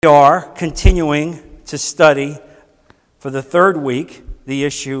We are continuing to study for the third week the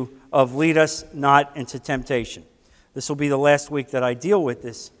issue of lead us not into temptation. This will be the last week that I deal with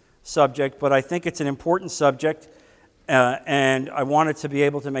this subject, but I think it's an important subject, and I wanted to be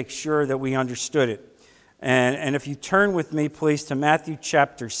able to make sure that we understood it. And if you turn with me, please, to Matthew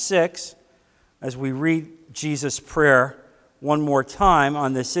chapter 6, as we read Jesus' prayer one more time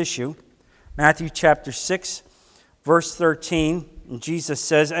on this issue. Matthew chapter 6, verse 13. And Jesus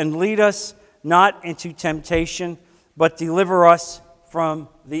says, "And lead us not into temptation, but deliver us from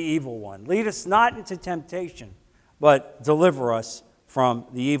the evil one." Lead us not into temptation, but deliver us from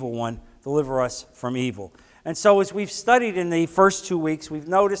the evil one. Deliver us from evil. And so as we've studied in the first 2 weeks, we've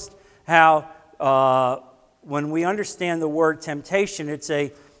noticed how when we understand the word temptation, it's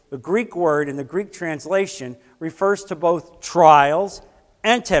a Greek word, and the Greek translation refers to both trials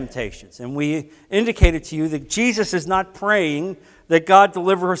and temptations. And we indicated to you that Jesus is not praying that God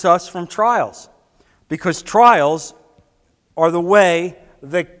delivers us from trials, because trials are the way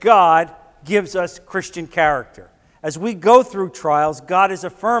that God gives us Christian character. As we go through trials, God is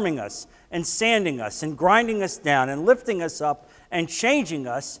affirming us and sanding us and grinding us down and lifting us up and changing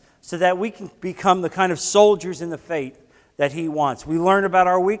us so that we can become the kind of soldiers in the faith that He wants. We learn about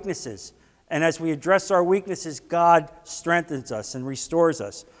our weaknesses, and as we address our weaknesses, God strengthens us and restores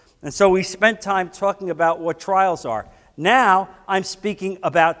us. And so we spent time talking about what trials are. Now I'm speaking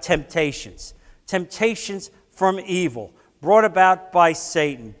about temptations. Temptations from evil, brought about by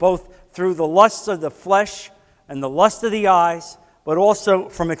Satan, both through the lusts of the flesh and the lust of the eyes, but also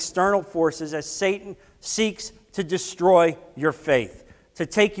from external forces as Satan seeks to destroy your faith, to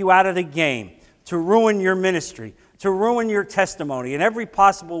take you out of the game, to ruin your ministry, to ruin your testimony in every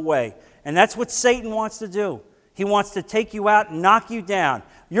possible way. And that's what Satan wants to do. He wants to take you out and knock you down.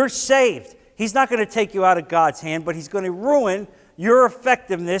 You're saved. He's not going to take you out of God's hand, but he's going to ruin your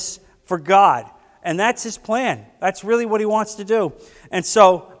effectiveness for God. And that's his plan. That's really what he wants to do. And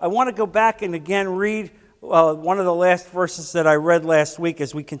so I want to go back and again read one of the last verses that I read last week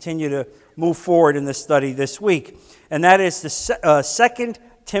as we continue to move forward in the study this week. And that is the 2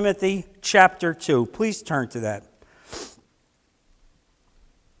 Timothy chapter 2. Please turn to that.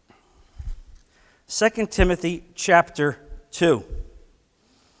 2 Timothy chapter 2.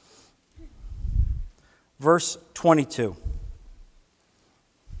 Verse 22.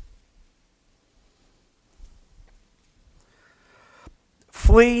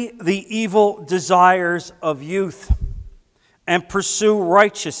 Flee the evil desires of youth and pursue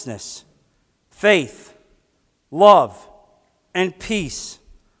righteousness, faith, love, and peace,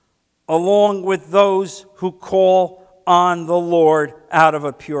 along with those who call on the Lord out of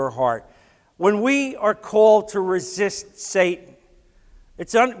a pure heart. When we are called to resist Satan,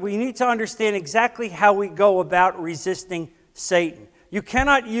 we need to understand exactly how we go about resisting Satan. You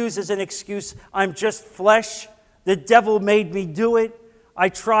cannot use as an excuse, I'm just flesh, the devil made me do it, I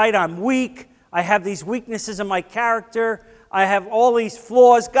tried, I'm weak, I have these weaknesses in my character, I have all these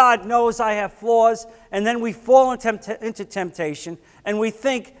flaws, God knows I have flaws, and then we fall into temptation, and we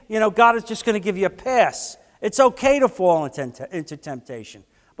think, God is just going to give you a pass. It's okay to fall into temptation.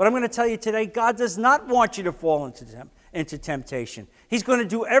 But I'm going to tell you today, God does not want you to fall into temptation. He's going to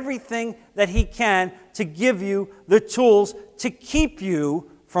do everything that He can to give you the tools to keep you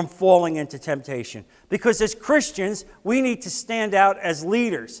from falling into temptation. Because as Christians, we need to stand out as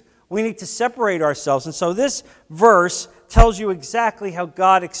leaders. We need to separate ourselves. And so this verse tells you exactly how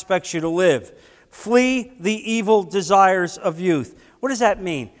God expects you to live. Flee the evil desires of youth. What does that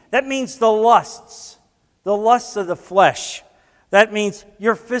mean? That means the lusts of the flesh. That means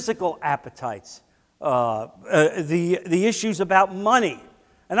your physical appetites, the issues about money.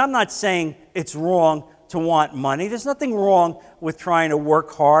 And I'm not saying it's wrong to want money. There's nothing wrong with trying to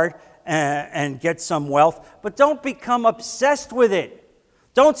work hard and get some wealth, but don't become obsessed with it.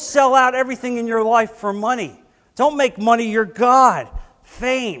 Don't sell out everything in your life for money. Don't make money your God.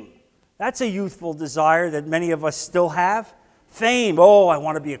 Fame, that's a youthful desire that many of us still have. Fame, I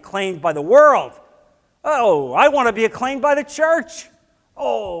want to be acclaimed by the world. Oh, I want to be acclaimed by the church.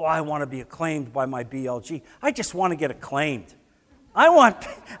 Oh, I want to be acclaimed by my BLG. I just want to get acclaimed. I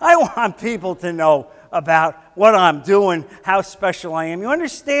want people to know about what I'm doing, how special I am. You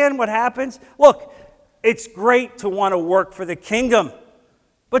understand what happens? Look, it's great to want to work for the kingdom,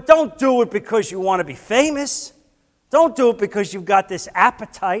 but don't do it because you want to be famous. Don't do it because you've got this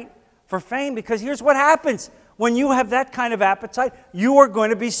appetite for fame, because here's what happens. When you have that kind of appetite, you are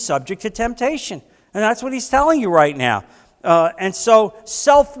going to be subject to temptation. And that's what he's telling you right now. And so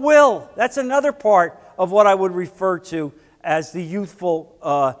self-will, that's another part of what I would refer to as the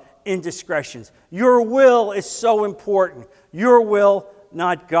youthful indiscretions. Your will is so important. Your will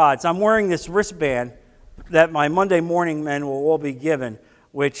not God's. I'm wearing this wristband that my Monday morning men will all be given,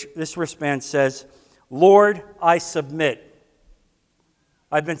 which this wristband says, Lord, I submit.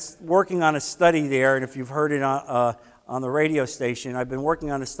 I've been working on a study there, and if you've heard it on the radio station, I've been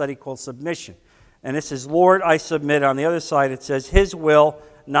working on a study called Submission. And this is, Lord, I submit. On the other side, it says, His will,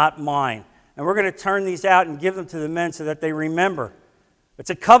 not mine. And we're going to turn these out and give them to the men so that they remember. It's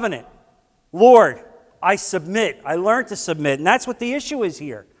a covenant. Lord, I submit. I learned to submit. And that's what the issue is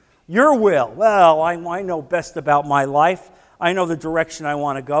here. Your will. Well, I know best about my life. I know the direction I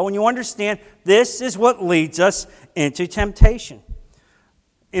want to go. And you understand, this is what leads us into temptation.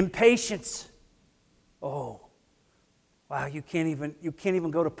 Impatience. Oh, wow, you can't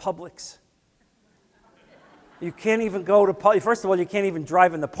even go to Publix. You can't even go to Publix. First of all, you can't even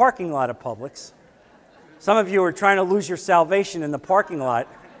drive in the parking lot of Publix. Some of you are trying to lose your salvation in the parking lot.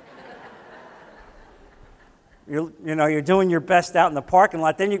 You're doing your best out in the parking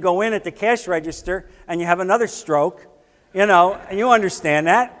lot. Then you go in at the cash register and you have another stroke. And you understand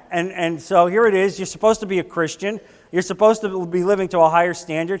that. And so here it is. You're supposed to be a Christian. You're supposed to be living to a higher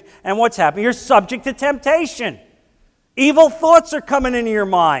standard. And what's happening? You're subject to temptation. Evil thoughts are coming into your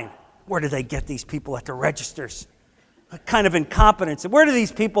mind. Where do they get these people at the registers? What kind of incompetence? Where do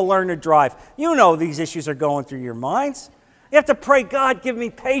these people learn to drive? You know these issues are going through your minds. You have to pray, God, give me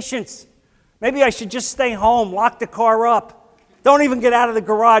patience. Maybe I should just stay home, lock the car up. Don't even get out of the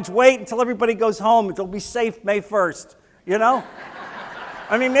garage. Wait until everybody goes home. It'll be safe May 1st,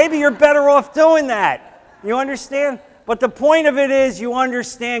 I mean, maybe you're better off doing that. You understand? But the point of it is you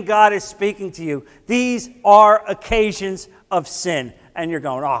understand God is speaking to you. These are occasions of sin. And you're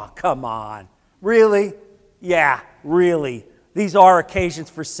going, oh, come on. Really? Yeah, really. These are occasions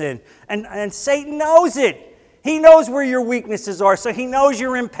for sin. And Satan knows it. He knows where your weaknesses are, so he knows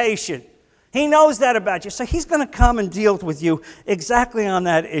you're impatient. He knows that about you. So he's going to come and deal with you exactly on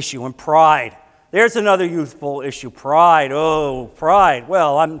that issue. And pride. There's another youthful issue. Pride. Oh, pride.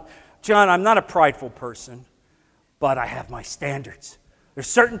 Well, I'm not a prideful person, but I have my standards. There's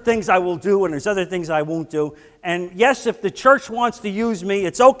certain things I will do and there's other things I won't do. And yes, if the church wants to use me,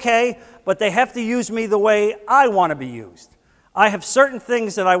 it's okay, but they have to use me the way I want to be used. I have certain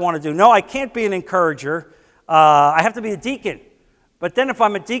things that I want to do. No, I can't be an encourager. I have to be a deacon. But then if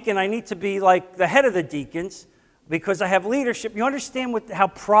I'm a deacon, I need to be like the head of the deacons because I have leadership. You understand how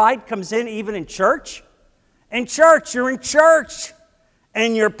pride comes in even in church? In church, you're in church,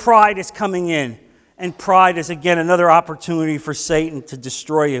 and your pride is coming in. And pride is, again, another opportunity for Satan to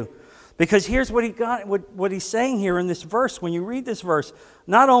destroy you. Because here's what he's saying here in this verse. When you read this verse,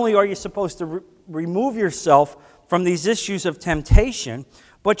 not only are you supposed to remove yourself from these issues of temptation,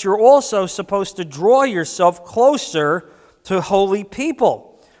 but you're also supposed to draw yourself closer to holy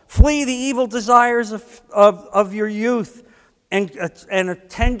people. Flee the evil desires of your youth and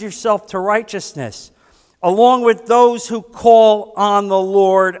attend yourself to righteousness, along with those who call on the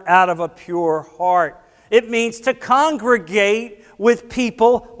Lord out of a pure heart. It means to congregate with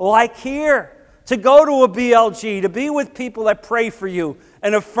people like here, to go to a BLG, to be with people that pray for you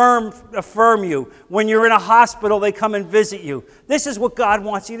and affirm you. When you're in a hospital, they come and visit you. This is what God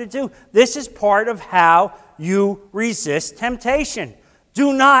wants you to do. This is part of how you resist temptation.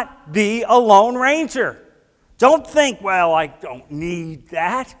 Do not be a lone ranger. Don't think, well, I don't need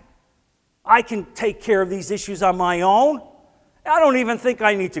that. I can take care of these issues on my own. I don't even think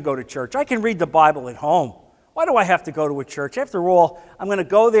I need to go to church. I can read the Bible at home. Why do I have to go to a church? After all, I'm going to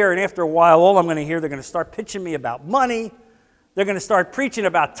go there, and after a while, all I'm going to hear, they're going to start pitching me about money. They're going to start preaching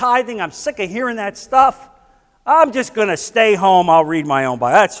about tithing. I'm sick of hearing that stuff. I'm just going to stay home. I'll read my own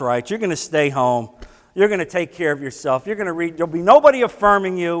Bible. That's right. You're going to stay home. You're going to take care of yourself. You're going to read. There'll be nobody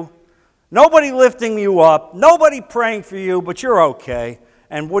affirming you, nobody lifting you up, nobody praying for you, but you're okay.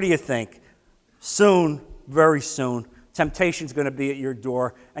 And what do you think? Soon, very soon, temptation's going to be at your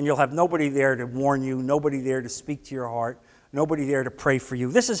door, and you'll have nobody there to warn you, nobody there to speak to your heart, nobody there to pray for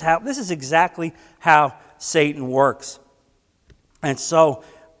you. This is exactly how Satan works. And so,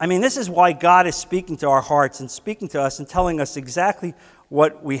 this is why God is speaking to our hearts and speaking to us and telling us exactly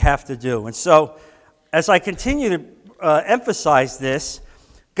what we have to do. And so, as I continue to emphasize this,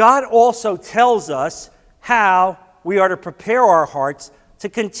 God also tells us how we are to prepare our hearts to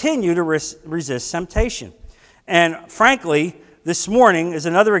continue to resist temptation. And frankly, this morning is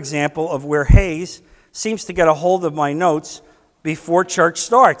another example of where Hayes seems to get a hold of my notes before church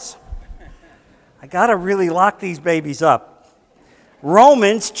starts. I got to really lock these babies up.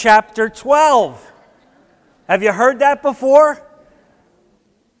 Romans chapter 12. Have you heard that before?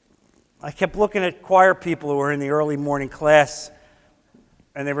 I kept looking at choir people who were in the early morning class,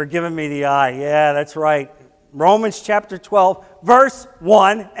 and they were giving me the eye. Yeah, that's right. Romans chapter 12, verse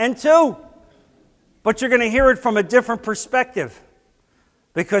 1 and 2. But you're going to hear it from a different perspective,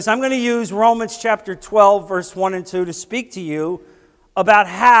 because I'm going to use Romans chapter 12, verse 1 and 2 to speak to you about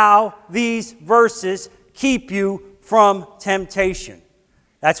how these verses keep you from temptation.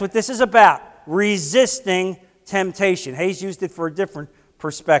 That's what this is about, resisting temptation. Hayes used it for a different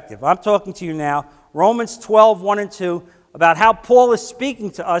perspective. I'm talking to you now, Romans 12, 1 and 2, about how Paul is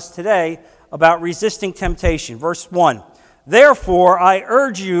speaking to us today about resisting temptation. Verse 1, therefore I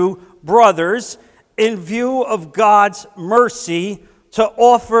urge you, brothers, in view of God's mercy, to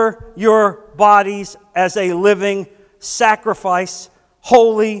offer your bodies as a living sacrifice,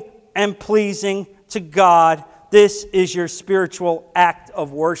 holy and pleasing to God. This is your spiritual act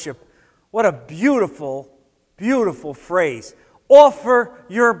of worship. What a beautiful, beautiful phrase. Offer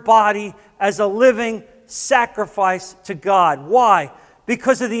your body as a living sacrifice to God. Why?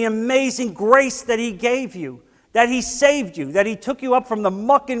 Because of the amazing grace that He gave you, that He saved you, that He took you up from the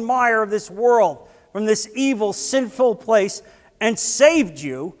muck and mire of this world, from this evil, sinful place, and saved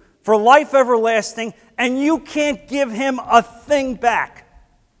you for life everlasting, and you can't give Him a thing back.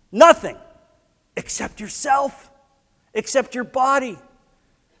 Nothing. Except yourself. Except your body.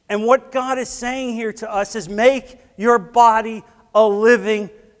 And what God is saying here to us is make your body a living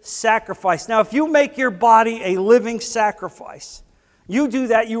sacrifice. Now, if you make your body a living sacrifice, you do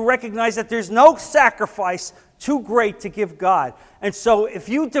that, you recognize that there's no sacrifice too great to give God. And so if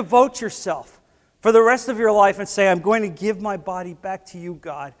you devote yourself for the rest of your life and say, I'm going to give my body back to you,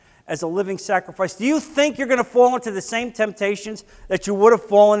 God, as a living sacrifice, do you think you're going to fall into the same temptations that you would have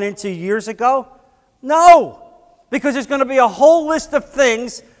fallen into years ago? No, because there's going to be a whole list of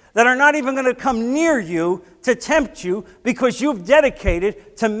things that are not even going to come near you to tempt you, because you've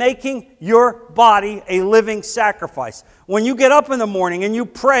dedicated to making your body a living sacrifice. When you get up in the morning and you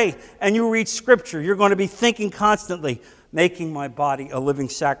pray and you read Scripture, you're going to be thinking constantly, making my body a living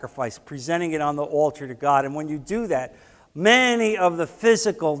sacrifice, presenting it on the altar to God. And when you do that, many of the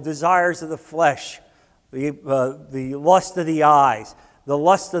physical desires of the flesh, the lust of the eyes, the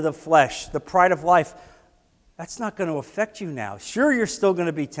lust of the flesh, the pride of life, that's not going to affect you now. Sure, you're still going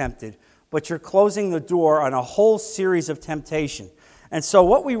to be tempted, but you're closing the door on a whole series of temptation. And so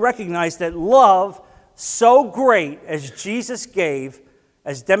what we recognize, that love so great as Jesus gave,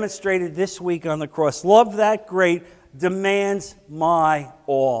 as demonstrated this week on the cross, love that great demands my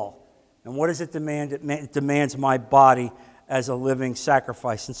all. And what does it demand? It demands my body as a living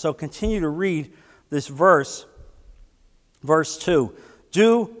sacrifice. And so continue to read this verse, verse 2.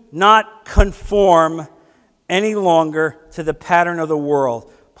 Do not conform any longer to the pattern of the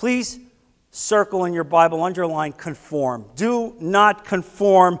world. Please circle in your Bible, underline conform. Do not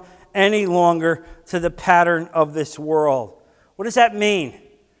conform any longer to the pattern of this world. What does that mean?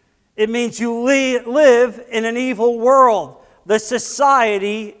 It means you live in an evil world. The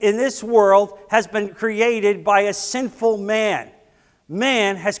society in this world has been created by a sinful man.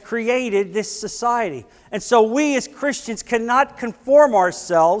 Man has created this society. And so we as Christians cannot conform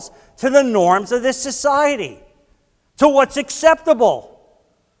ourselves to the norms of this society, to what's acceptable,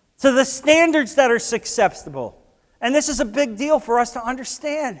 to the standards that are acceptable. And this is a big deal for us to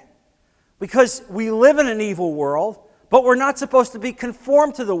understand, because we live in an evil world, but we're not supposed to be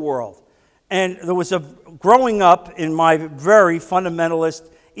conformed to the world. And there was growing up in my very fundamentalist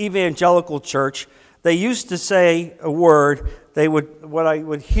evangelical church, they used to say a word. What I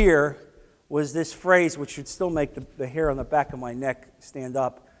would hear was this phrase, which would still make the hair on the back of my neck stand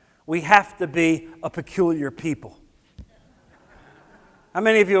up. We have to be a peculiar people. How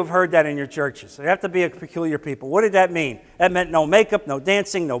many of you have heard that in your churches? We have to be a peculiar people. What did that mean? That meant no makeup, no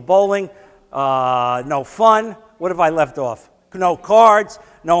dancing, no bowling, no fun. What have I left off? No cards,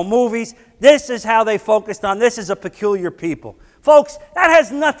 no movies. This is how they focused on. This is a peculiar people. Folks, that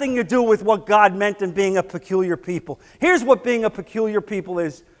has nothing to do with what God meant in being a peculiar people. Here's what being a peculiar people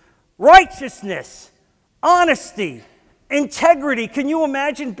is. Righteousness, honesty, integrity. Can you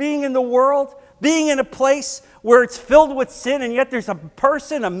imagine being in the world, being in a place where it's filled with sin, and yet there's a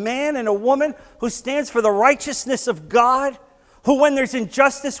person, a man and a woman who stands for the righteousness of God, who when there's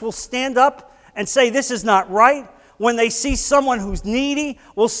injustice will stand up and say this is not right. When they see someone who's needy,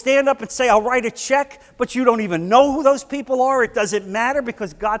 will stand up and say, I'll write a check, but you don't even know who those people are. It doesn't matter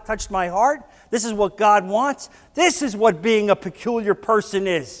because God touched my heart. This is what God wants. This is what being a peculiar person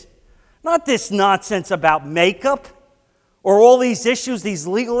is. Not this nonsense about makeup or all these issues, these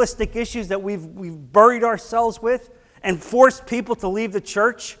legalistic issues that we've buried ourselves with and forced people to leave the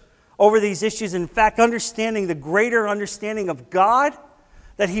church over these issues. In fact, understanding the greater understanding of God,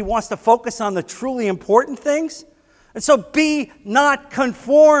 that He wants to focus on the truly important things. And so be not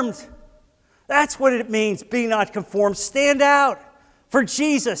conformed. That's what it means, be not conformed. Stand out for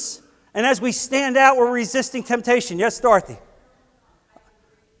Jesus. And as we stand out, we're resisting temptation. Yes, Dorothy?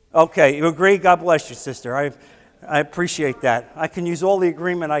 Okay, you agree? God bless you, sister. I appreciate that. I can use all the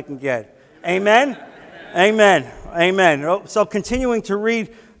agreement I can get. Amen? Amen. Amen. So continuing to read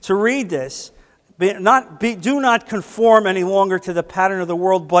this, do not conform any longer to the pattern of the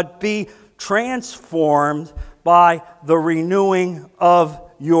world, but be transformed by the renewing of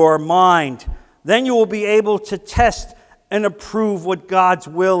your mind. Then you will be able to test and approve what God's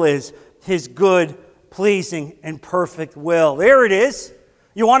will is, His good, pleasing, and perfect will. There it is.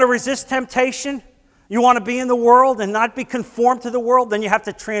 You want to resist temptation? You want to be in the world and not be conformed to the world? Then you have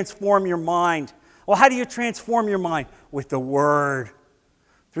to transform your mind. Well, how do you transform your mind? With the Word,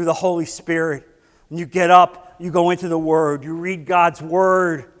 through the Holy Spirit. When you get up, you go into the Word, you read God's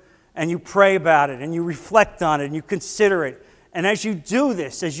Word, and you pray about it, and you reflect on it, and you consider it. And as you do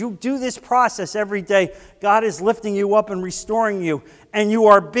this process every day, God is lifting you up and restoring you, and you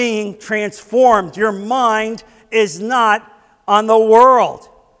are being transformed. Your mind is not on the world.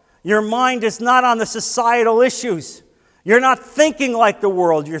 Your mind is not on the societal issues. You're not thinking like the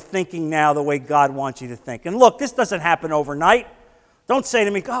world. You're thinking now the way God wants you to think. And look, this doesn't happen overnight. Don't say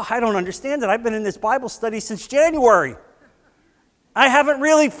to me, "Oh, I don't understand it. I've been in this Bible study since January. I haven't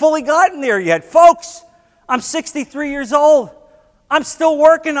really fully gotten there yet." Folks, I'm 63 years old. I'm still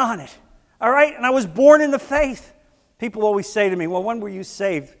working on it. All right? And I was born in the faith. People always say to me, "Well, when were you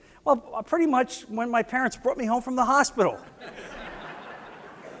saved?" Well, pretty much when my parents brought me home from the hospital.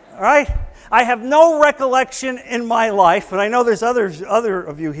 All right? I have no recollection in my life, and I know there's other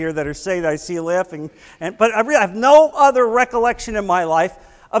of you here that are saying that I see you laughing, but I have no other recollection in my life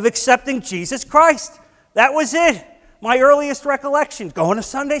of accepting Jesus Christ. That was it. My earliest recollection, going to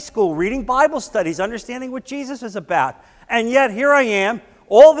Sunday school, reading Bible studies, understanding what Jesus is about. And yet here I am,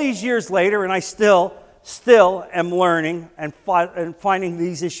 all these years later, and I still am learning and finding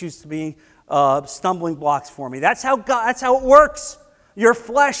these issues to be stumbling blocks for me. That's how it works. Your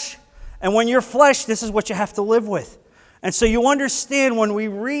flesh. And when you're flesh, this is what you have to live with. And so you understand when we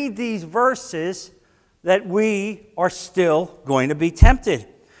read these verses that we are still going to be tempted.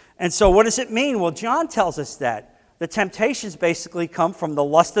 And so what does it mean? Well, John tells us that. The temptations basically come from the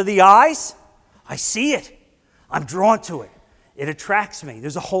lust of the eyes. I see it. I'm drawn to it. It attracts me.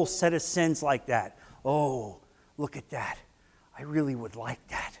 There's a whole set of sins like that. Oh, look at that. I really would like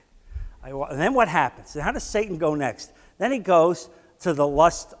that. And then what happens? And how does Satan go next? Then he goes to the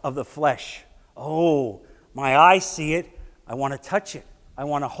lust of the flesh. Oh, my eyes see it. I want to touch it. I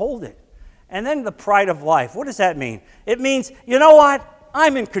want to hold it. And then the pride of life. What does that mean? It means, you know what?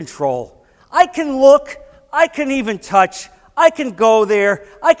 I'm in control. I can look. I can even touch. I can go there.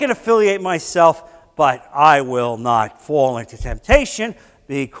 I can affiliate myself. But I will not fall into temptation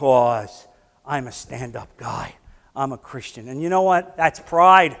because I'm a stand-up guy. I'm a Christian. And you know what? That's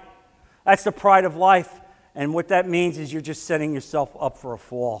pride. That's the pride of life. And what that means is you're just setting yourself up for a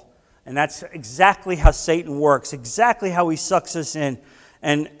fall. And that's exactly how Satan works, exactly how he sucks us in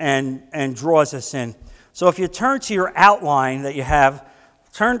and draws us in. So if you turn to your outline that you have,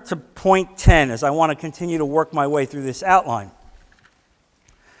 turn to point 10 as I want to continue to work my way through this outline.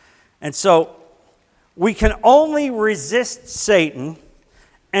 And so we can only resist Satan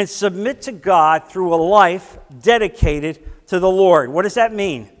and submit to God through a life dedicated to the Lord. What does that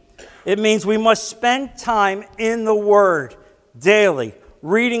mean? It means we must spend time in the Word daily,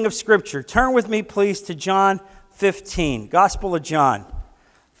 reading of Scripture. Turn with me, please, to John 15, Gospel of John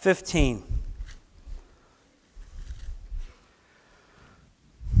 15.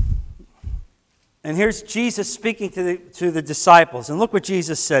 And here's Jesus speaking to the disciples. And look what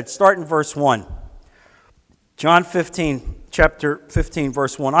Jesus said. Start in verse 1. John 15, chapter 15,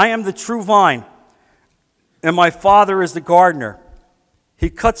 verse 1. I am the true vine, and my Father is the gardener. He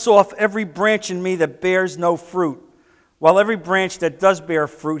cuts off every branch in me that bears no fruit, while every branch that does bear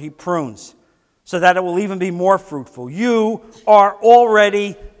fruit he prunes, so that it will even be more fruitful. You are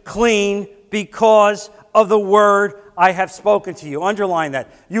already clean because of the word I have spoken to you. Underline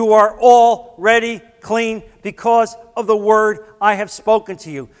that. You are already clean because of the word I have spoken to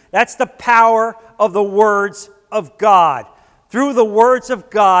you. That's the power of the words of God. Through the words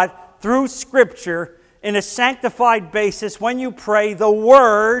of God, through Scripture, in a sanctified basis, when you pray, the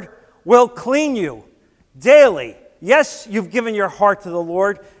Word will clean you daily. Yes, you've given your heart to the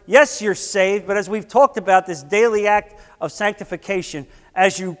Lord. Yes, you're saved. But as we've talked about this daily act of sanctification,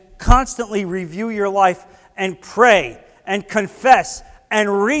 as you constantly review your life and pray and confess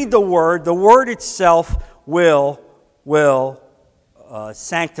and read the Word itself will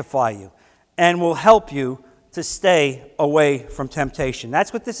sanctify you and will help you to stay away from temptation.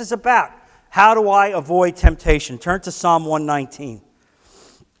 That's what this is about. How do I avoid temptation? Turn to Psalm 119.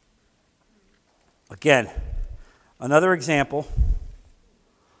 Again, another example.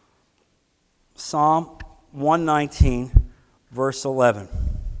 Psalm 119, verse 11.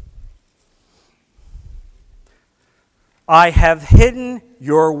 I have hidden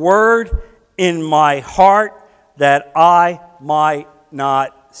your word in my heart that I might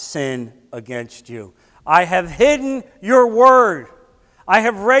not sin against you. I have hidden your word. I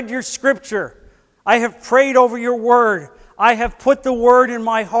have read your scripture. I have prayed over your word. I have put the word in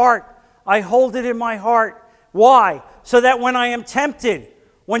my heart. I hold it in my heart. Why? So that when I am tempted,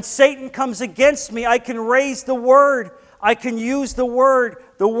 when Satan comes against me, I can raise the word. I can use the word.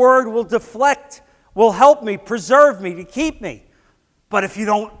 The word will deflect, will help me, preserve me, to keep me. But if you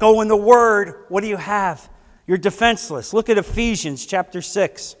don't go in the word, what do you have? You're defenseless. Look at Ephesians chapter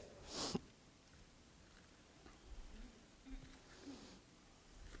 6.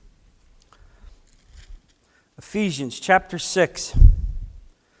 Ephesians chapter 6.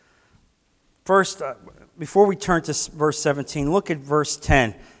 First, before we turn to verse 17, look at verse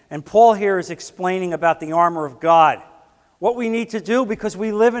 10. And Paul here is explaining about the armor of God. What we need to do because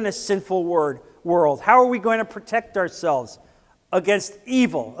we live in a sinful world. How are we going to protect ourselves against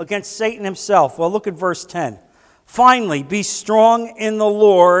evil, against Satan himself? Well, look at verse 10. Finally, be strong in the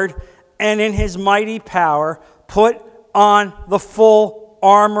Lord and in his mighty power. Put on the full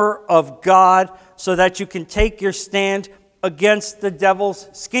armor of God so that you can take your stand against the devil's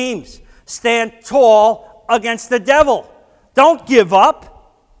schemes. Stand tall against the devil. Don't give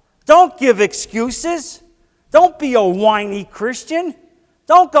up. Don't give excuses. Don't be a whiny Christian.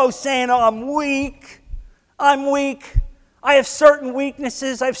 Don't go saying, oh, I'm weak. I'm weak. I have certain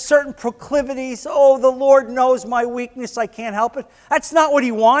weaknesses. I have certain proclivities. Oh, the Lord knows my weakness. I can't help it. That's not what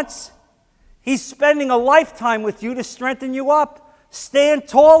he wants. He's spending a lifetime with you to strengthen you up. Stand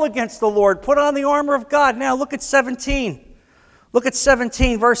tall against the Lord. Put on the armor of God. Now look at 17. Look at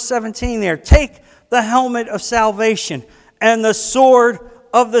 17, verse 17 there. Take the helmet of salvation and the sword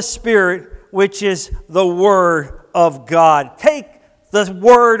of the Spirit, which is the word of God. Take the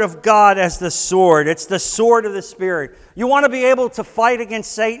word of God as the sword. It's the sword of the Spirit. You want to be able to fight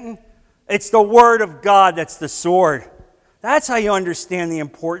against Satan? It's the word of God that's the sword. That's how you understand the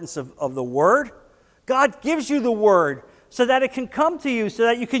importance of the word. God gives you the word so that it can come to you, so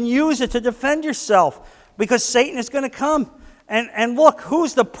that you can use it to defend yourself, because Satan is going to come. And look,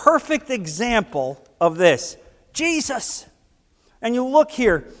 who's the perfect example of this? Jesus. And you look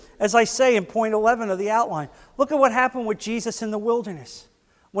here, as I say in point 11 of the outline, look at what happened with Jesus in the wilderness,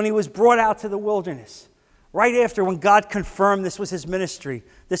 when he was brought out to the wilderness. Right after, when God confirmed this was his ministry,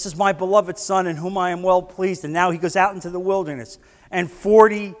 this is my beloved Son in whom I am well pleased. And now he goes out into the wilderness. And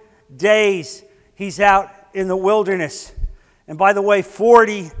 40 days he's out in the wilderness. And by the way,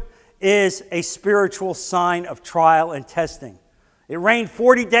 40 is a spiritual sign of trial and testing. It rained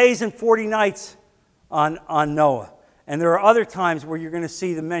 40 days and 40 nights on Noah. And there are other times where you're going to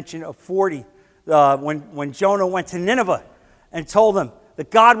see the mention of 40. When Jonah went to Nineveh and told them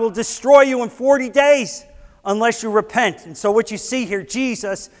that God will destroy you in 40 days unless you repent. And so what you see here,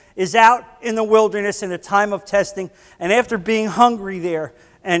 Jesus is out in the wilderness in a time of testing. And after being hungry there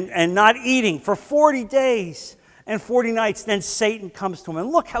and not eating for 40 days and 40 nights, then Satan comes to him.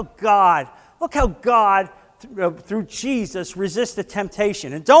 And look how God through Jesus resists the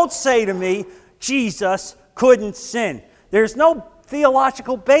temptation. And don't say to me, Jesus couldn't sin. There's no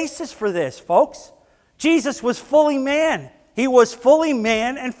theological basis for this, folks. Jesus was fully man. He was fully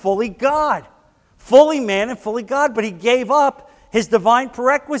man and fully God. Fully man and fully God, but he gave up his divine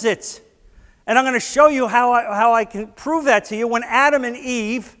prerequisites. And I'm going to show you how I can prove that to you. When Adam and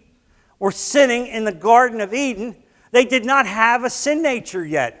Eve were sinning in the Garden of Eden, they did not have a sin nature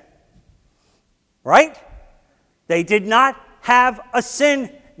yet. Right? They did not have a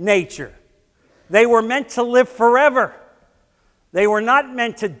sin nature. They were meant to live forever. They were not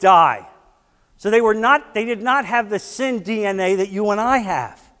meant to die. So they did not have the sin DNA that you and I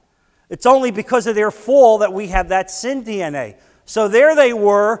have. It's only because of their fall that we have that sin DNA. So there they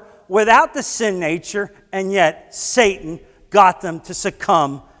were without the sin nature, and yet Satan got them to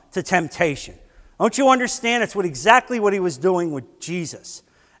succumb to temptation. Don't you understand? It's exactly what he was doing with Jesus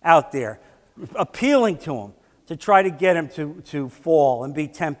out there, appealing to him to try to get him to fall and be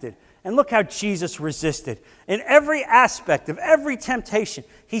tempted. And look how Jesus resisted. In every aspect of every temptation,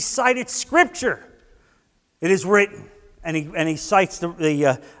 he cited Scripture. It is written. And he cites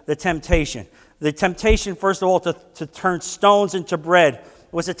the temptation. The temptation, first of all, to turn stones into bread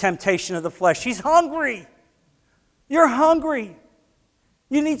was a temptation of the flesh. He's hungry. You're hungry.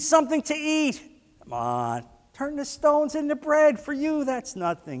 You need something to eat. Come on. turn the stones into bread. For you, that's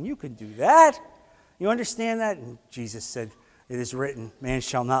nothing. You can do that. You understand that? And Jesus said, it is written, man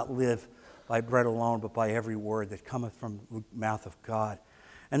shall not live by bread alone, but by every word that cometh from the mouth of God.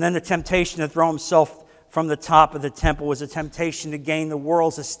 And then the temptation to throw himself from the top of the temple was a temptation to gain the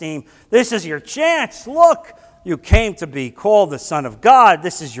world's esteem. This is your chance. Look, you came to be called the Son of God.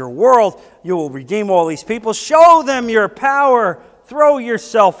 This is your world. You will redeem all these people. Show them your power. Throw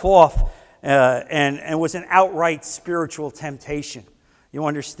yourself off. And was an outright spiritual temptation. You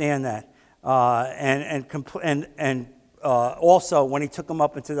understand that? Also, when he took them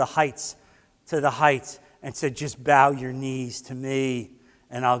up into the heights, and said, just bow your knees to me,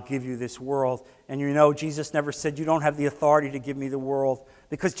 and I'll give you this world. And you know, Jesus never said, you don't have the authority to give me the world,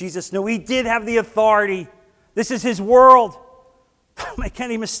 because Jesus knew he did have the authority. This is his world. Don't make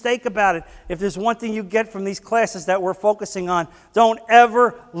any mistake about it. If there's one thing you get from these classes that we're focusing on, don't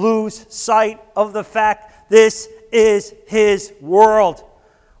ever lose sight of the fact this is his world.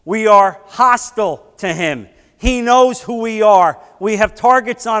 We are hostile to him. He knows who we are. We have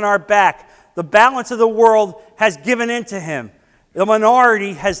targets on our back. The balance of the world has given in to him. The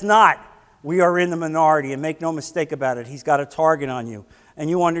minority has not. We are in the minority, and make no mistake about it. He's got a target on you. And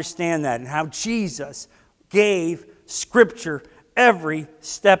you understand that, and how Jesus gave Scripture every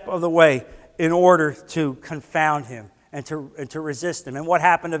step of the way in order to confound him and to resist him. And what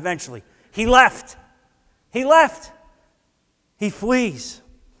happened eventually? He left. He left. He flees.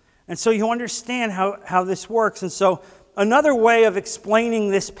 And so you understand how this works. And so another way of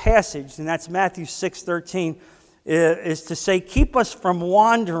explaining this passage, and that's Matthew 6:13, is to say, keep us from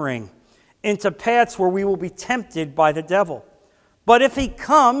wandering into paths where we will be tempted by the devil. But if he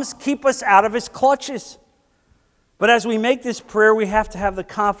comes, keep us out of his clutches. But as we make this prayer, we have to have the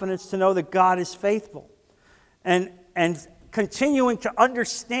confidence to know that God is faithful. And continuing to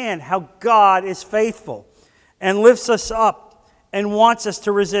understand how God is faithful and lifts us up and wants us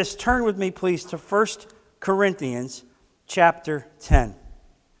to resist. Turn with me, please, to 1 Corinthians chapter 10.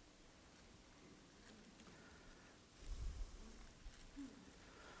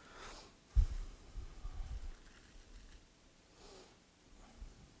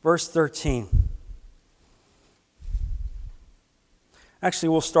 Verse 13. Actually,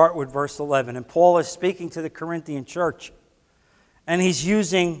 we'll start with verse 11. And Paul is speaking to the Corinthian church. And he's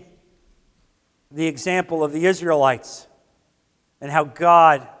using the example of the Israelites and how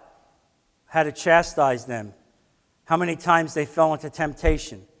God had to chastise them. How many times they fell into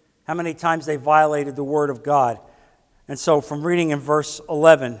temptation. How many times they violated the word of God. And so from reading in verse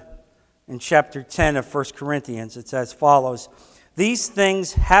 11 in chapter 10 of 1 Corinthians, it's as follows. These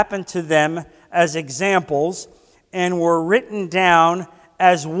things happened to them as examples and were written down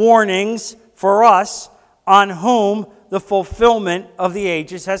as warnings for us, on whom the fulfillment of the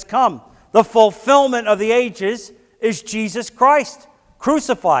ages has come. The fulfillment of the ages is Jesus Christ,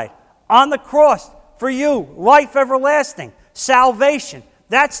 crucified on the cross for you, life everlasting, salvation.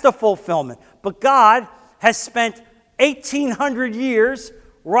 That's the fulfillment. But God has spent 1,800 years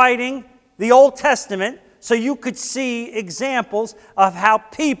writing the Old Testament so you could see examples of how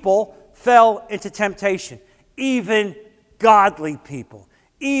people fell into temptation. Even godly people,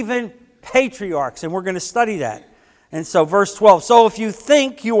 even patriarchs, and we're going to study that. And so verse 12, so if you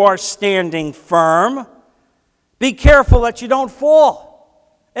think you are standing firm, be careful that you don't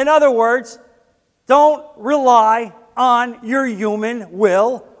fall. In other words, don't rely on your human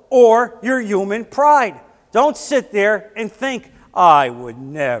will or your human pride. Don't sit there and think, I would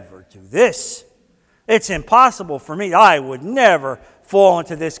never do this. It's impossible for me. I would never fall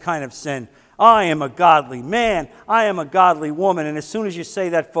into this kind of sin. I am a godly man. I am a godly woman. And as soon as you say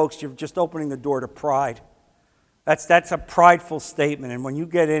that, folks, you're just opening the door to pride. That's a prideful statement. And when you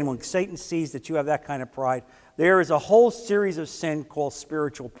get in, when Satan sees that you have that kind of pride, there is a whole series of sin called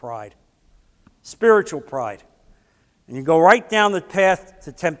spiritual pride. Spiritual pride. And you go right down the path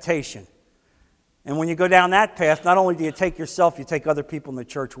to temptation. And when you go down that path, not only do you take yourself, you take other people in the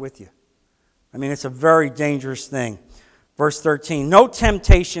church with you. I mean, it's a very dangerous thing. Verse 13, no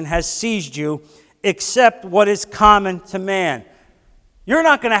temptation has seized you except what is common to man. You're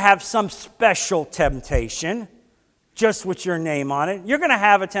not going to have some special temptation just with your name on it. You're going to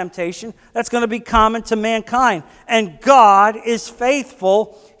have a temptation that's going to be common to mankind. And God is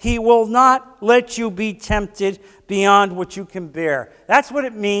faithful. He will not let you be tempted beyond what you can bear. That's what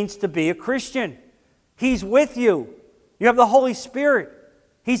it means to be a Christian. He's with you. You have the Holy Spirit.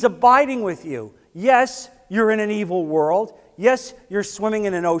 He's abiding with you. Yes, you're in an evil world. Yes, you're swimming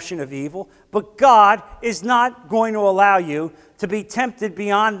in an ocean of evil. But God is not going to allow you to be tempted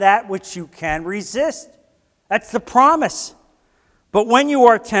beyond that which you can resist. That's the promise. But when you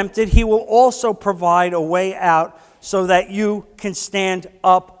are tempted, he will also provide a way out so that you can stand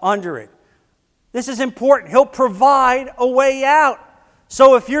up under it. This is important. He'll provide a way out.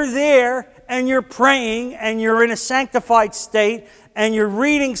 So if you're there and you're praying and you're in a sanctified state and you're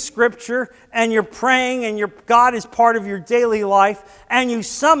reading Scripture and you're praying and God is part of your daily life and you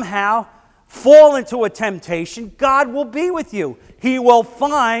somehow fall into a temptation, God will be with you. He will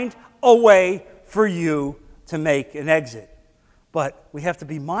find a way for you to make an exit. But we have to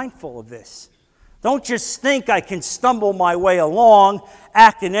be mindful of this. Don't just think I can stumble my way along,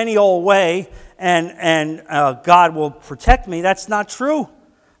 act in any old way, and God will protect me. That's not true.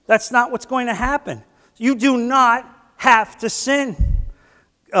 That's not what's going to happen. You do not have to sin.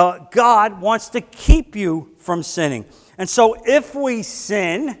 God wants to keep you from sinning. And so if we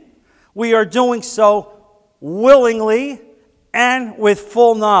sin, we are doing so willingly and with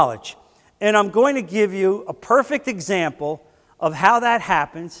full knowledge. And I'm going to give you a perfect example of how that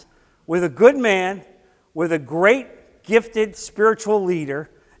happens with a good man, with a great, gifted spiritual leader,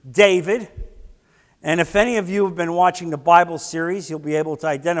 David. And if any of you have been watching the Bible series, you'll be able to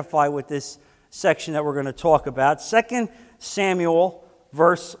identify with this section that we're going to talk about. 2 Samuel,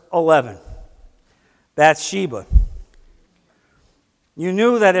 verse 11. Bathsheba. You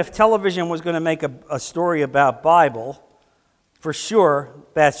knew that if television was going to make a story about Bible, for sure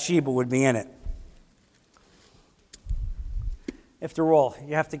Bathsheba would be in it. After all,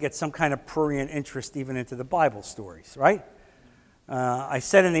 you have to get some kind of prurient interest even into the Bible stories, right? I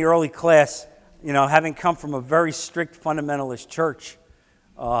said in the early class, having come from a very strict fundamentalist church,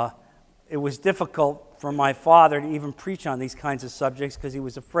 it was difficult for my father to even preach on these kinds of subjects because he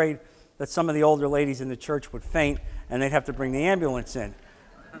was afraid that some of the older ladies in the church would faint and they'd have to bring the ambulance in.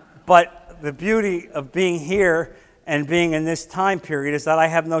 But the beauty of being here and being in this time period is that I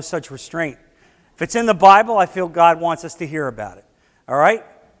have no such restraint. If it's in the Bible, I feel God wants us to hear about it. All right?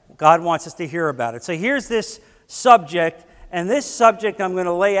 God wants us to hear about it. So here's this subject, and this subject I'm going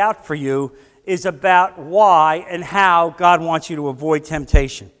to lay out for you is about why and how God wants you to avoid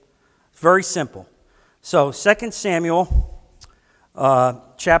temptation. It's very simple. So 2 Samuel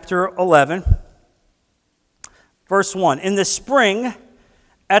chapter 11, verse 1. In the spring,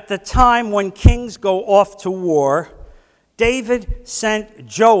 at the time when kings go off to war, David sent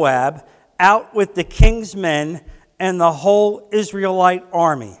Joab out with the king's men and the whole Israelite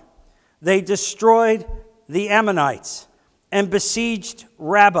army. They destroyed the Ammonites and besieged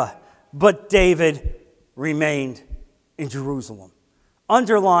Rabbah, but David remained in Jerusalem.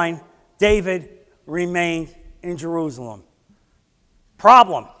 Underline, David remained in Jerusalem.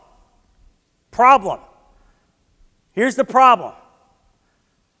 Problem. Here's the problem.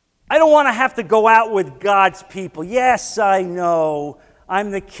 I don't want to have to go out with God's people. Yes, I know I'm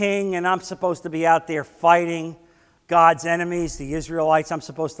the king and I'm supposed to be out there fighting God's enemies, the Israelites. I'm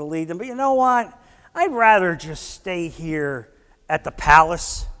supposed to lead them. But you know what? I'd rather just stay here at the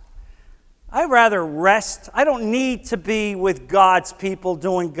palace. I'd rather rest. I don't need to be with God's people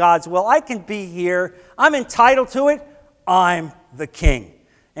doing God's will. I can be here. I'm entitled to it. I'm the king.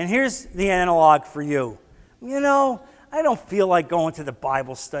 And here's the analog for you. I don't feel like going to the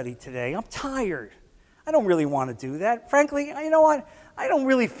Bible study today. I'm tired. I don't really want to do that. Frankly, you know what? I don't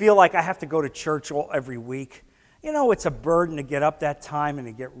really feel like I have to go to church every week. It's a burden to get up that time and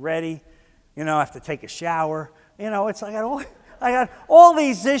to get ready. I have to take a shower. It's like I got all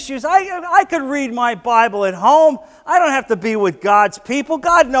these issues. I could read my Bible at home. I don't have to be with God's people.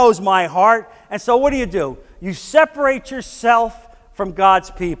 God knows my heart. And so what do? You separate yourself from God's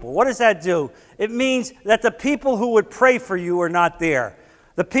people. What does that do? It means that the people who would pray for you are not there.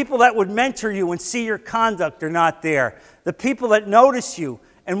 The people that would mentor you and see your conduct are not there. The people that notice you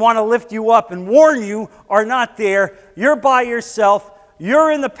and want to lift you up and warn you are not there. You're by yourself.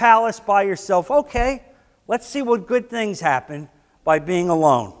 You're in the palace by yourself. Okay, let's see what good things happen by being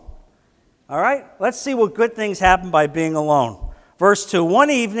alone. All right? Let's see what good things happen by being alone. Verse 2,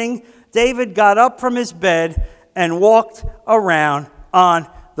 one evening, David got up from his bed and walked around on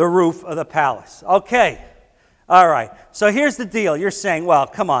the roof of the palace. Okay, all right. So here's the deal. You're saying, well,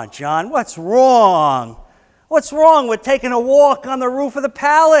 come on, John, what's wrong? What's wrong with taking a walk on the roof of the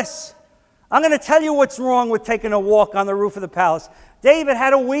palace? I'm going to tell you what's wrong with taking a walk on the roof of the palace. David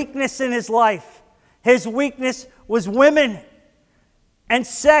had a weakness in his life. His weakness was women and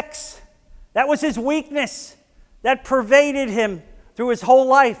sex. That was his weakness that pervaded him through his whole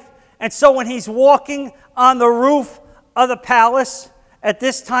life. And so when he's walking on the roof of the palace at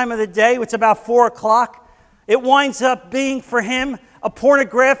this time of the day, it's about 4 o'clock, it winds up being for him a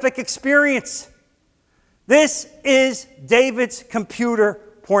pornographic experience. This is David's computer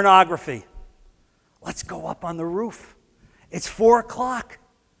pornography. Let's go up on the roof. It's 4 o'clock.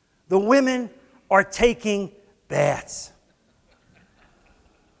 The women are taking baths.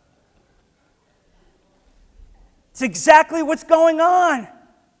 It's exactly what's going on.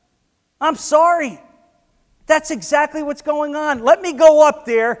 I'm sorry. That's exactly what's going on. Let me go up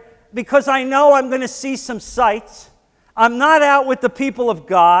there because I know I'm going to see some sights. I'm not out with the people of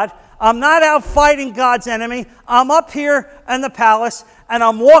God. I'm not out fighting God's enemy. I'm up here in the palace, and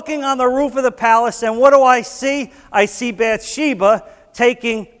I'm walking on the roof of the palace, and what do I see? I see Bathsheba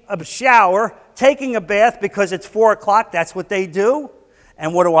taking a shower, taking a bath because it's 4 o'clock. That's what they do.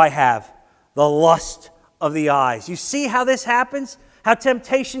 And what do I have? The lust of the eyes. You see how this happens? How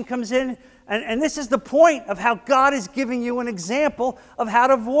temptation comes in? And this is the point of how God is giving you an example of how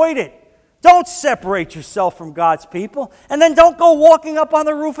to avoid it. Don't separate yourself from God's people. And then don't go walking up on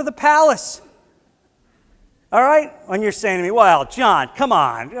the roof of the palace. All right? When you're saying to me, well, John, come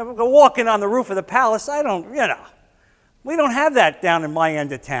on. Go walking on the roof of the palace. We don't have that down in my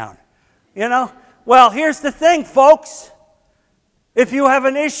end of town. Well, here's the thing, folks. If you have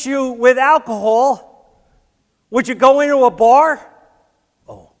an issue with alcohol, would you go into a bar?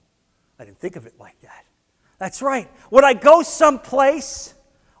 Oh, I didn't think of it like that. That's right. Would I go someplace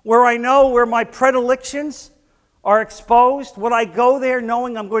where I know where my predilections are exposed? Would I go there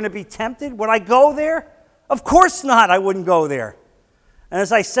knowing I'm going to be tempted? Would I go there? Of course not. I wouldn't go there. And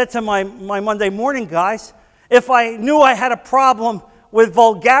as I said to my Monday morning guys, if I knew I had a problem with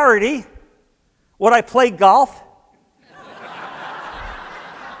vulgarity, would I play golf?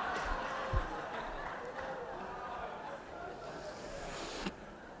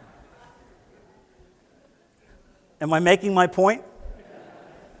 Am I making my point?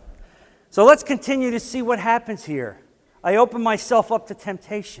 So let's continue to see what happens here. I open myself up to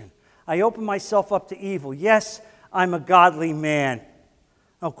temptation. I open myself up to evil. Yes, I'm a godly man.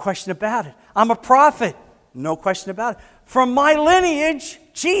 No question about it. I'm a prophet. No question about it. From my lineage,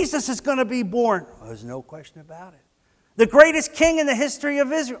 Jesus is going to be born. There's no question about it. The greatest king in the history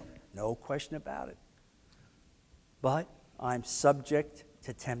of Israel. No question about it. But I'm subject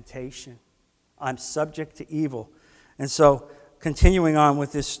to temptation. I'm subject to evil. And so, continuing on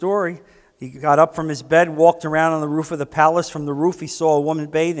with this story, he got up from his bed, walked around on the roof of the palace. From the roof, he saw a woman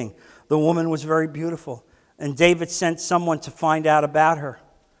bathing. The woman was very beautiful. And David sent someone to find out about her.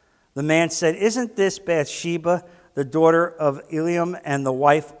 The man said, "Isn't this Bathsheba, the daughter of Eliam and the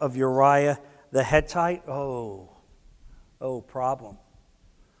wife of Uriah the Hittite?" Oh, problem.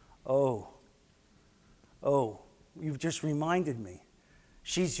 Oh, you've just reminded me.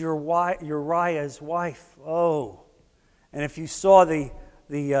 She's Uriah's wife. Oh. And if you saw the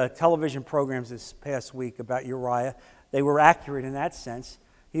television programs this past week about Uriah, they were accurate in that sense.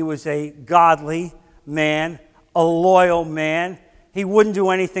 He was a godly man, a loyal man. He wouldn't do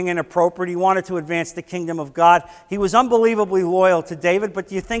anything inappropriate. He wanted to advance the kingdom of God. He was unbelievably loyal to David, but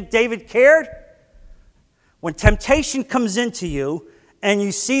do you think David cared? When temptation comes into you and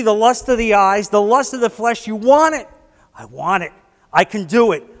you see the lust of the eyes, the lust of the flesh, you want it. I want it. I can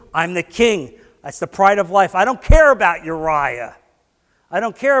do it. I'm the king. That's the pride of life. I don't care about Uriah.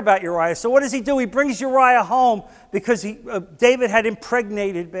 So what does he do? He brings Uriah home because David had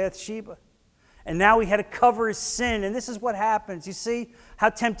impregnated Bathsheba. And now he had to cover his sin. And this is what happens. You see how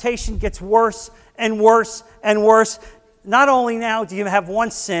temptation gets worse and worse and worse. Not only now do you have one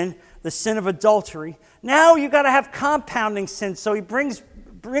sin, the sin of adultery. Now you've got to have compounding sin. So he brings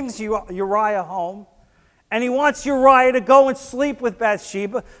Uriah home. And he wants Uriah to go and sleep with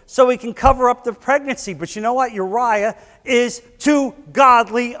Bathsheba so he can cover up the pregnancy. But you know what? Uriah is too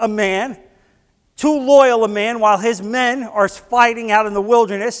godly a man, too loyal a man, while his men are fighting out in the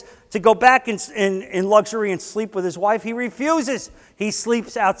wilderness to go back in luxury and sleep with his wife. He refuses. He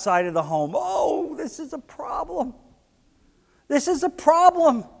sleeps outside of the home. Oh, this is a problem.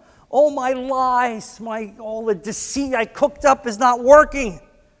 Oh, my lies, all the deceit I cooked up is not working.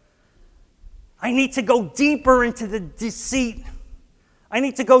 I need to go deeper into the deceit. I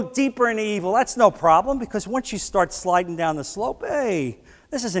need to go deeper into evil. That's no problem, because once you start sliding down the slope, hey,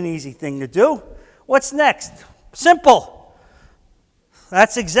 this is an easy thing to do. What's next? Simple.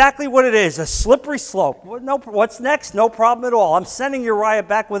 That's exactly what it is, a slippery slope. What's next? No problem at all. I'm sending Uriah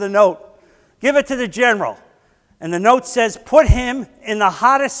back with a note. Give it to the general. And the note says, put him in the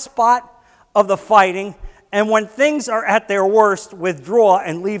hottest spot of the fighting, and when things are at their worst, withdraw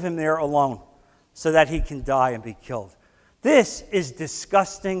and leave him there alone, so that he can die and be killed. This is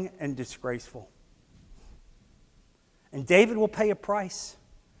disgusting and disgraceful. And David will pay a price,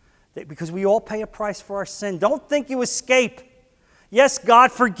 because we all pay a price for our sin. Don't think you escape. Yes,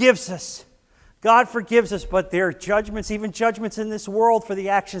 God forgives us. But there are judgments, even judgments in this world for the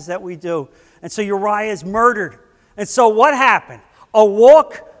actions that we do. And so Uriah is murdered. And so what happened? A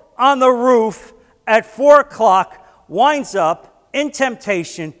walk on the roof at 4 o'clock winds up in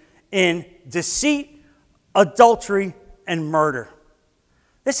temptation, in deceit, adultery, and murder.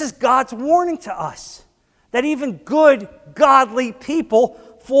 This is God's warning to us, that even good, godly people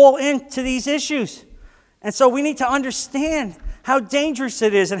fall into these issues. And so we need to understand how dangerous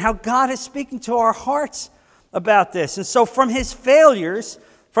it is and how God is speaking to our hearts about this. And so from his failure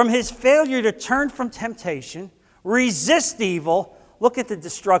to turn from temptation, resist evil, look at the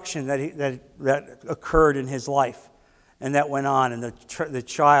destruction that occurred in his life and that went on. And the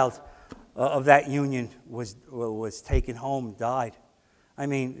child of that union was taken home and died. I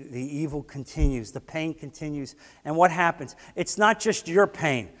mean, the evil continues, the pain continues. And what happens? It's not just your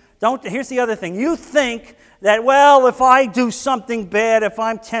pain. Here's the other thing. You think that, well, if I do something bad, if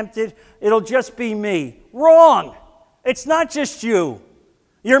I'm tempted, it'll just be me. Wrong. It's not just you.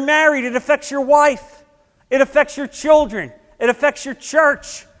 You're married. It affects your wife. It affects your children. It affects your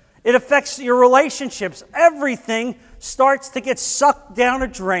church. It affects your relationships. Everything starts to get sucked down a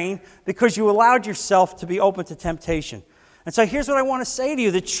drain because you allowed yourself to be open to temptation. And so here's what I want to say to you.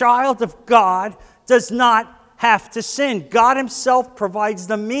 The child of God does not have to sin. God himself provides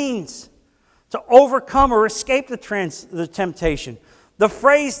the means to overcome or escape the temptation. The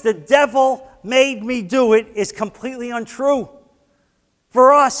phrase, the devil made me do it, is completely untrue.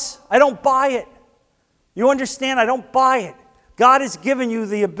 For us, I don't buy it. You understand? I don't buy it. God has given you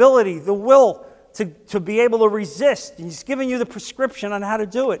the ability, the will to be able to resist. He's given you the prescription on how to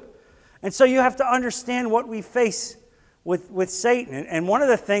do it. And so you have to understand what we face with Satan. And one of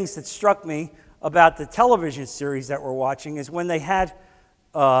the things that struck me about the television series that we're watching is when they had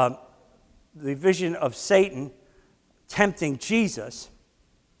the vision of Satan tempting Jesus,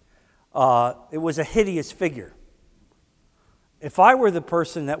 it was a hideous figure. If I were the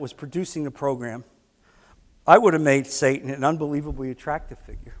person that was producing the program, I would have made Satan an unbelievably attractive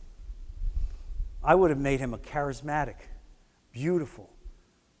figure. I would have made him a charismatic, beautiful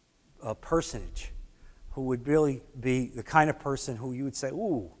personage who would really be the kind of person who you would say,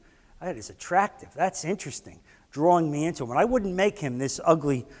 ooh, that is attractive. That's interesting, drawing me into him. And I wouldn't make him this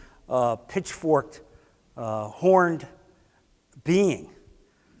ugly, pitchforked, horned being,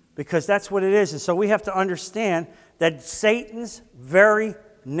 because that's what it is. And so we have to understand that Satan's very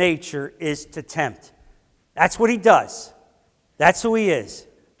nature is to tempt. That's what he does. That's who he is.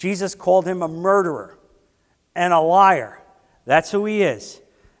 Jesus called him a murderer and a liar. That's who he is.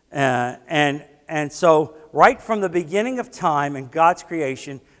 And so right from the beginning of time in God's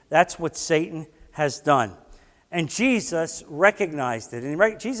creation, that's what Satan has done. And Jesus recognized it.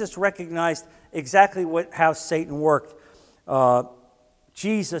 And Jesus recognized exactly how Satan worked.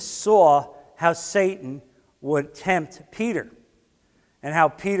 Jesus saw how Satan would tempt Peter. And how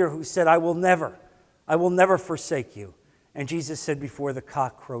Peter, who said, I will never forsake you. And Jesus said, before the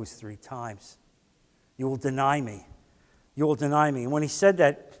cock crows 3 times, you will deny me. You will deny me. And when he said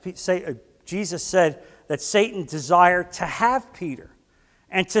that, Jesus said that Satan desired to have Peter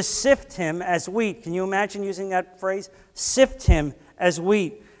and to sift him as wheat. Can you imagine using that phrase? Sift him as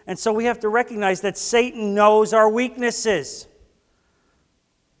wheat. And so we have to recognize that Satan knows our weaknesses.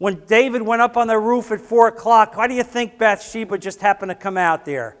 When David went up on the roof at 4 o'clock, why do you think Bathsheba just happened to come out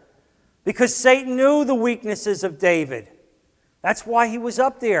there? Because Satan knew the weaknesses of David. That's why he was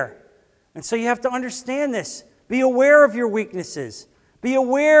up there. And so you have to understand this. Be aware of your weaknesses. Be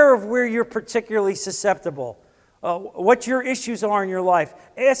aware of where you're particularly susceptible, what your issues are in your life.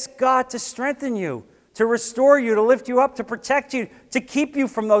 Ask God to strengthen you, to restore you, to lift you up, to protect you, to keep you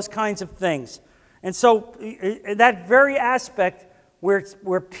from those kinds of things. And so that very aspect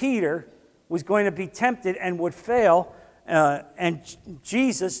where Peter was going to be tempted and would fail, and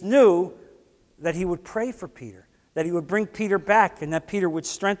Jesus knew that he would pray for Peter, that he would bring Peter back, and that Peter would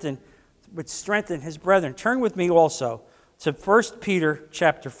strengthen his brethren. Turn with me also to 1 Peter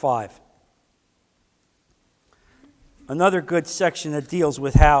chapter 5. Another good section that deals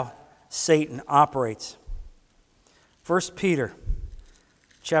with how Satan operates. 1 Peter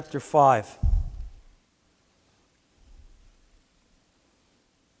chapter 5.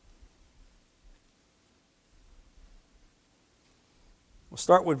 We'll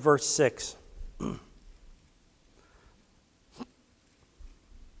start with verse 6.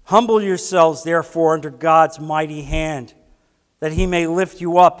 Humble yourselves, therefore, under God's mighty hand, that he may lift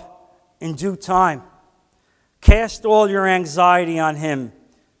you up in due time. Cast all your anxiety on him,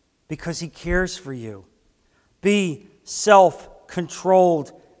 because he cares for you. Be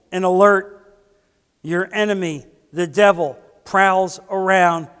self-controlled and alert. Your enemy, the devil, prowls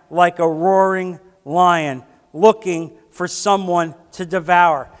around like a roaring lion, looking for someone to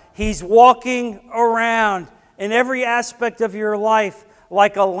devour. He's walking around in every aspect of your life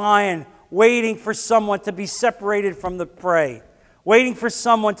like a lion, waiting for someone to be separated from the prey, waiting for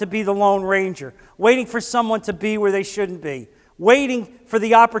someone to be the Lone Ranger, waiting for someone to be where they shouldn't be, waiting for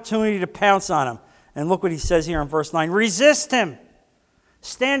the opportunity to pounce on them. And look what he says here in verse 9. Resist him.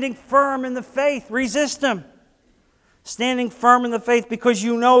 Standing firm in the faith. Resist him. Standing firm in the faith, because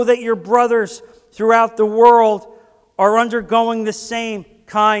you know that your brothers throughout the world are undergoing the same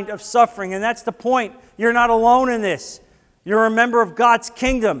kind of suffering. And that's the point. You're not alone in this. You're a member of God's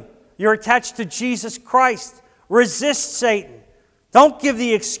kingdom. You're attached to Jesus Christ. Resist Satan. Don't give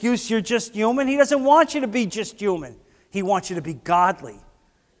the excuse you're just human. He doesn't want you to be just human. He wants you to be godly.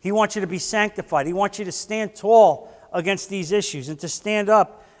 He wants you to be sanctified. He wants you to stand tall against these issues and to stand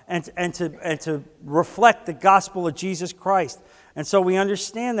up and to reflect the gospel of Jesus Christ. And so we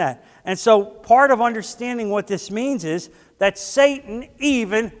understand that. And so part of understanding what this means is that Satan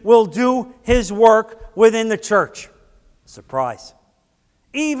even will do his work within the church. Surprise.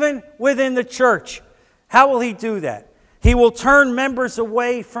 Even within the church. How will he do that? He will turn members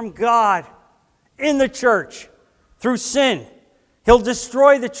away from God in the church through sin. He'll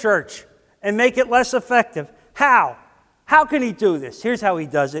destroy the church and make it less effective. How? How can he do this? Here's how he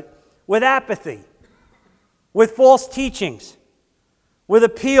does it. With apathy, with false teachings, with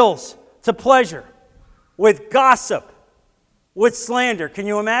appeals to pleasure, with gossip, with slander. Can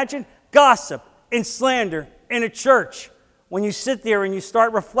you imagine? Gossip and slander in a church. When you sit there and you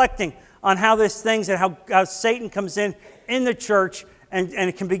start reflecting on how this things and how Satan comes in the church and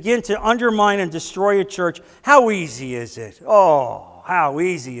it can begin to undermine and destroy a church, how easy is it? Oh, how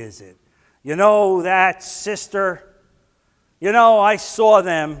easy is it? You know that sister? You know, I saw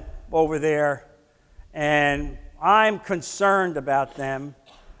them over there, and I'm concerned about them.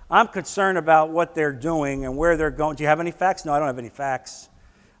 I'm concerned about what they're doing and where they're going. Do you have any facts? No, I don't have any facts.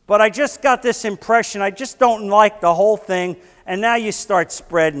 But I just got this impression. I just don't like the whole thing. And now you start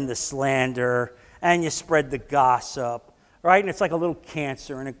spreading the slander, and you spread the gossip. Right? And it's like a little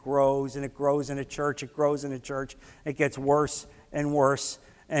cancer, and it grows in a church. It grows in a church. It gets worse and worse.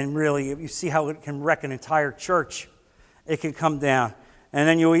 And really, you see how it can wreck an entire church. It can come down. And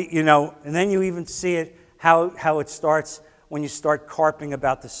then you even see it, how it starts when you start carping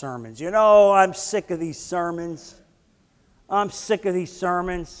about the sermons. You know, I'm sick of these sermons. I'm sick of these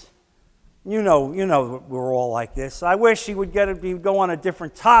sermons. You know we're all like this. I wish he would go on a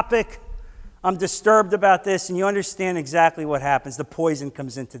different topic. I'm disturbed about this, and you understand exactly what happens. The poison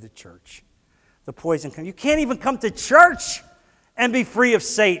comes into the church. You can't even come to church and be free of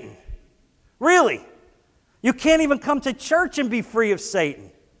Satan. Really. You can't even come to church and be free of Satan.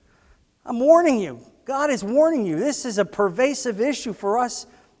 I'm warning you. God is warning you. This is a pervasive issue for us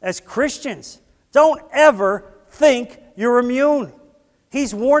as Christians. Don't ever think you're immune.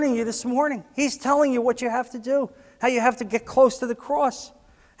 He's warning you this morning. He's telling you what you have to do, how you have to get close to the cross,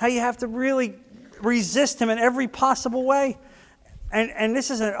 how you have to really resist him in every possible way. And this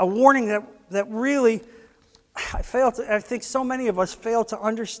is a warning that really I think so many of us fail to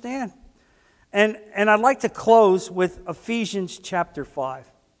understand. And I'd like to close with Ephesians chapter 5.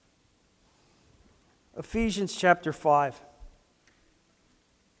 Ephesians chapter 5.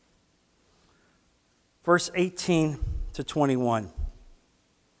 Verse 18 to 21.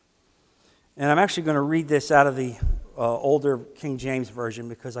 And I'm actually going to read this out of the older King James Version,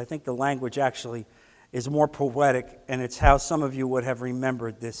 because I think the language actually is more poetic, and it's how some of you would have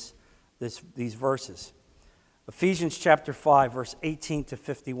remembered these verses. Ephesians chapter 5, verse 18 to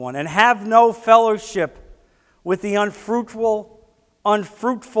 51. And have no fellowship with the unfruitful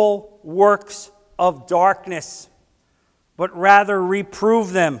works of darkness, but rather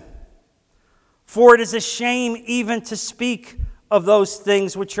reprove them. For it is a shame even to speak of those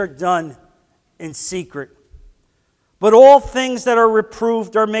things which are done in secret. But all things that are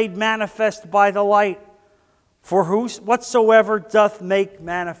reproved are made manifest by the light. For whatsoever doth make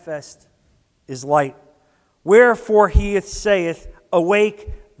manifest is light. Wherefore he saith, Awake,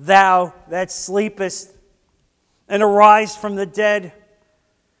 thou that sleepest, and arise from the dead,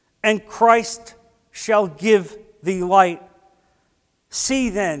 and Christ shall give thee light. See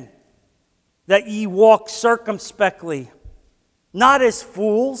then that ye walk circumspectly, not as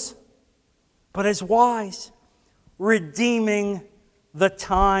fools, but as wise, redeeming the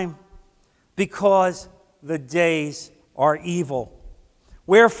time, because the days are evil.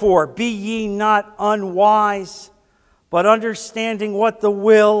 Wherefore, be ye not unwise, but understanding what the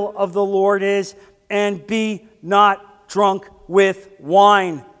will of the Lord is, and be not drunk with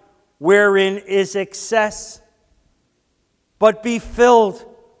wine, wherein is excess, but be filled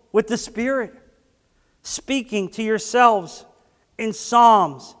with the Spirit, speaking to yourselves in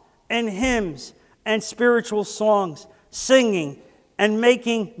psalms and hymns and spiritual songs, singing and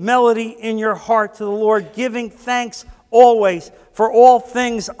making melody in your heart to the Lord, giving thanks always for all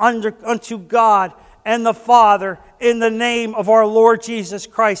things unto God and the Father in the name of our Lord Jesus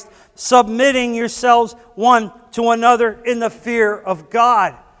Christ, submitting yourselves one to another in the fear of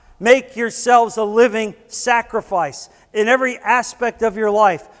God. Make yourselves a living sacrifice in every aspect of your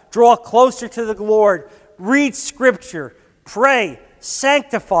life. Draw closer to the Lord. Read Scripture. Pray.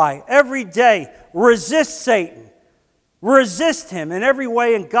 Sanctify every day. Resist Satan. Resist him in every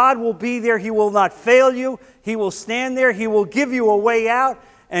way, and God will be there. He will not fail you. He will stand there. He will give you a way out,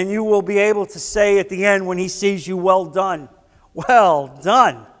 and you will be able to say at the end when he sees you, well done,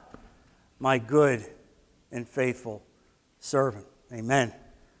 my good and faithful servant. Amen.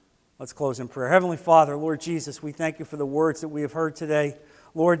 Let's close in prayer. Heavenly Father, Lord Jesus, we thank you for the words that we have heard today.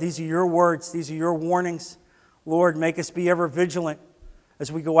 Lord, these are your words. These are your warnings. Lord, make us be ever vigilant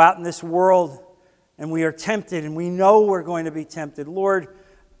as we go out in this world and we are tempted, and we know we're going to be tempted. Lord,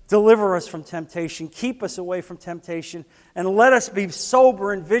 deliver us from temptation. Keep us away from temptation. And let us be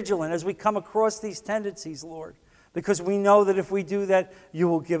sober and vigilant as we come across these tendencies, Lord. Because we know that if we do that, you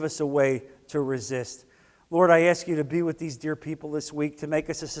will give us a way to resist. Lord, I ask you to be with these dear people this week, to make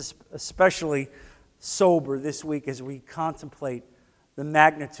us especially sober this week as we contemplate the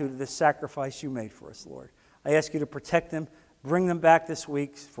magnitude of the sacrifice you made for us, Lord. I ask you to protect them. Bring them back this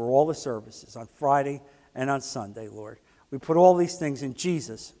week for all the services on Friday and on Sunday, Lord. We put all these things in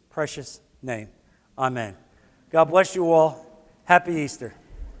Jesus' precious name. Amen. God bless you all. Happy Easter.